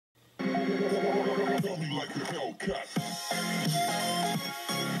cut.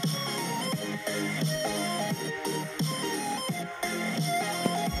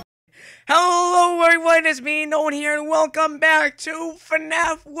 Hello everyone, it's me, Nolan here, and welcome back to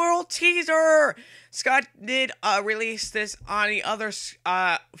FNAF World Teaser! Scott did release this on the other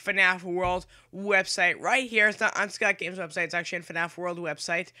FNAF World website right here. It's not on Scott Games website, it's actually on FNAF World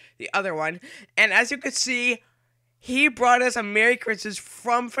website, the other one. And as you can see, he brought us a Merry Christmas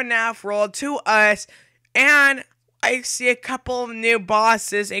from FNAF World to us, and I see a couple of new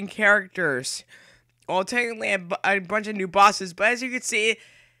bosses and characters. Well, technically a bunch of new bosses, but as you can see,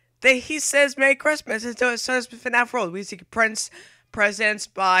 he says Merry Christmas, and so it says FNAF World. We see presents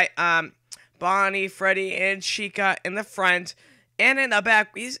by Bonnie, Freddy, and Chica in the front, and in the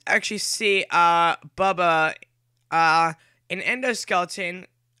back we actually see Bubba, an endoskeleton,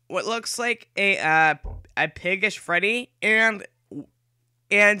 what looks like a piggish Freddy, and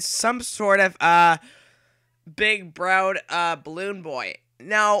some sort of big brown balloon boy.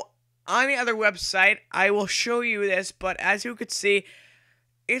 Now on the other website, I will show you this, but as you could see,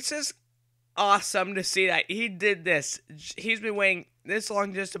 it's just awesome to see that he did this. He's been waiting this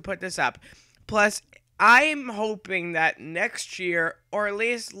long just to put this up. Plus, I'm hoping that next year, or at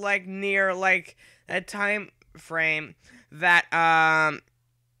least like near like a time frame that I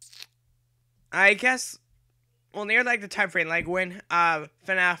guess, well, near like the time frame like when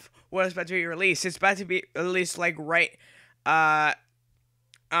FNAF was about to be released. It's about to be released like right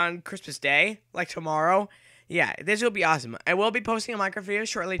on Christmas Day, like tomorrow. Yeah, this will be awesome. I will be posting a Minecraft video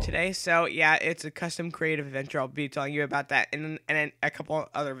shortly today, so yeah, it's a custom creative adventure. I'll be telling you about that and a couple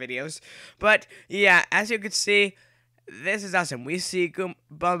other videos. But yeah, as you can see, this is awesome. We see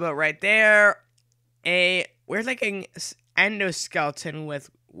Bubba right there, a weird looking endoskeleton with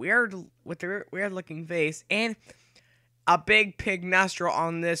weird looking face, and a big pig nostril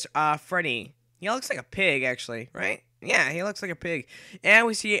on this Freddy. He looks like a pig actually, right? Yeah, he looks like a pig. And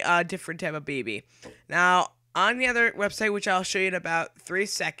we see a different type of baby. Now, on the other website, which I'll show you in about 3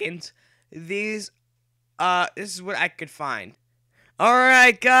 seconds, this is what I could find.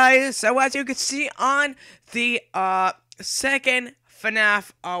 Alright, guys, so as you can see on the second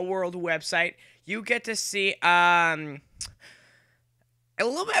FNAF World website, you get to see a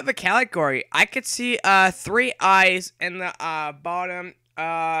little bit of a category. I could see 3 eyes in the bottom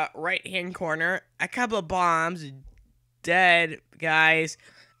right-hand corner, a couple of bombs, dead guys,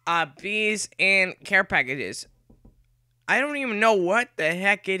 bees, and care packages. I don't even know what the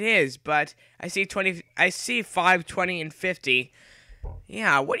heck it is, but I see 5, 20, and 50.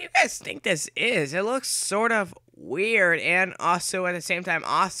 Yeah, what do you guys think this is? It looks sort of weird and also at the same time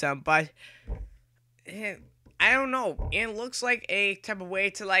awesome, but I don't know. It looks like a type of way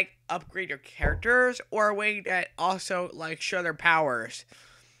to like upgrade your characters, or a way that also like show their powers.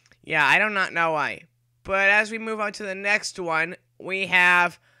 Yeah, I do not know why. But as we move on to the next one, we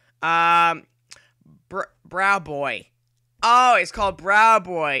have Brow Boy. Oh, it's called Brow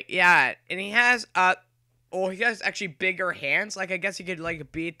Boy. Yeah, and he has he has actually bigger hands. Like, I guess he could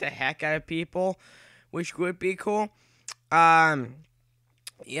like beat the heck out of people, which would be cool.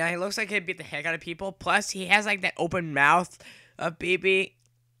 Yeah, he looks like he'd beat the heck out of people. Plus, he has like that open mouth of BB,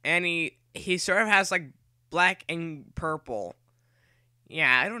 and he sort of has like black and purple.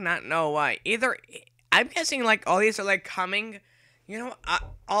 Yeah, I do not know why. Either I'm guessing like all these are like coming. You know,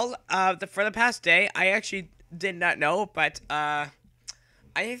 for the past day, I actually did not know, but I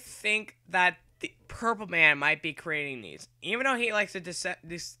think that the Purple Man might be creating these. Even though he likes to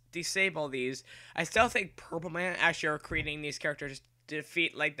disable these, I still think Purple Man actually are creating these characters to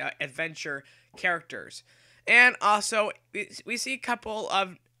defeat like the adventure characters. And also, we see a couple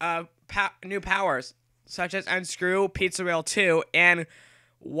of new powers, such as Unscrew, Pizza Wheel 2, and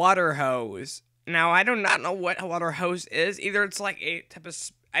Water Hose. Now, I do not know what a water hose is. Either it's like a type of...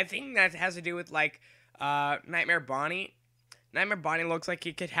 I think that has to do with, like, Nightmare Bonnie. Nightmare Bonnie looks like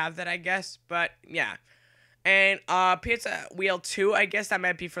he could have that, I guess. But, yeah. And, Pizza Wheel 2, I guess that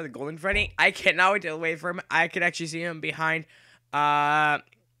might be for the Golden Freddy. I cannot wait to wait for him. I could actually see him behind,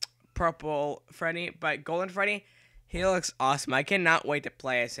 Purple Freddy. But Golden Freddy, he looks awesome. I cannot wait to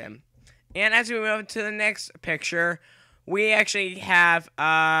play as him. And as we move to the next picture, we actually have,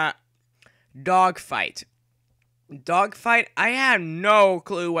 Dogfight. Dogfight? I have no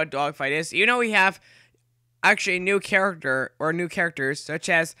clue what Dogfight is. You know, we have actually a new character, or new characters, such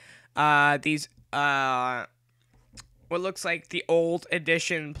as these what looks like the old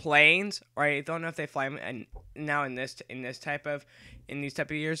edition planes. Or I don't know if they fly them now in these type of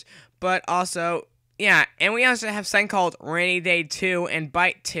years. But also, yeah, and we also have something called Rainy Day 2 and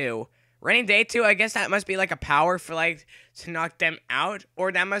Bite 2. Rainy Day too, I guess that must be like a power for like to knock them out.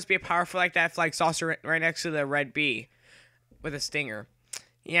 Or that must be a power for like that flag saucer right next to the red bee with a stinger.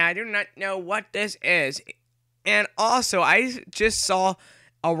 Yeah, I do not know what this is. And also, I just saw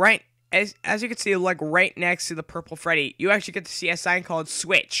a right as you can see, like right next to the purple Freddy, you actually get to see a sign called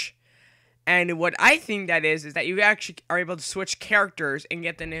Switch. And what I think that is that you actually are able to switch characters and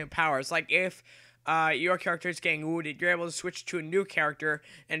get the new powers. Like if your character is getting wounded, you're able to switch to a new character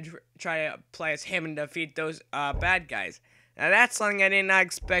and try to play as him and defeat those bad guys. Now that's something I did not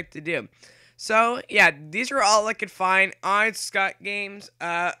expect to do. So yeah, these are all I could find on Scott Games,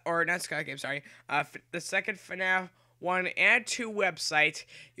 or not Scott Games, sorry, the second FNAF 1 and 2 website.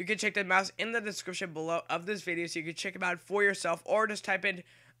 You can check them out in the description below of this video, so you can check them out for yourself, or just type in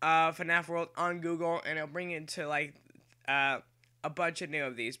FNAF World on Google, and it'll bring you into like a bunch of new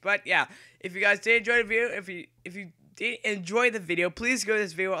of these. But yeah, if you guys did enjoy the video, if you did enjoy the video, please give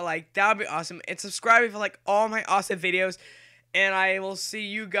this video a like. That would be awesome, and subscribe if you like all my awesome videos. And I will see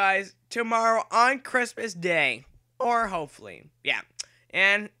you guys tomorrow on Christmas Day, or hopefully, yeah.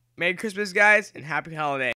 And Merry Christmas, guys, and Happy Holidays.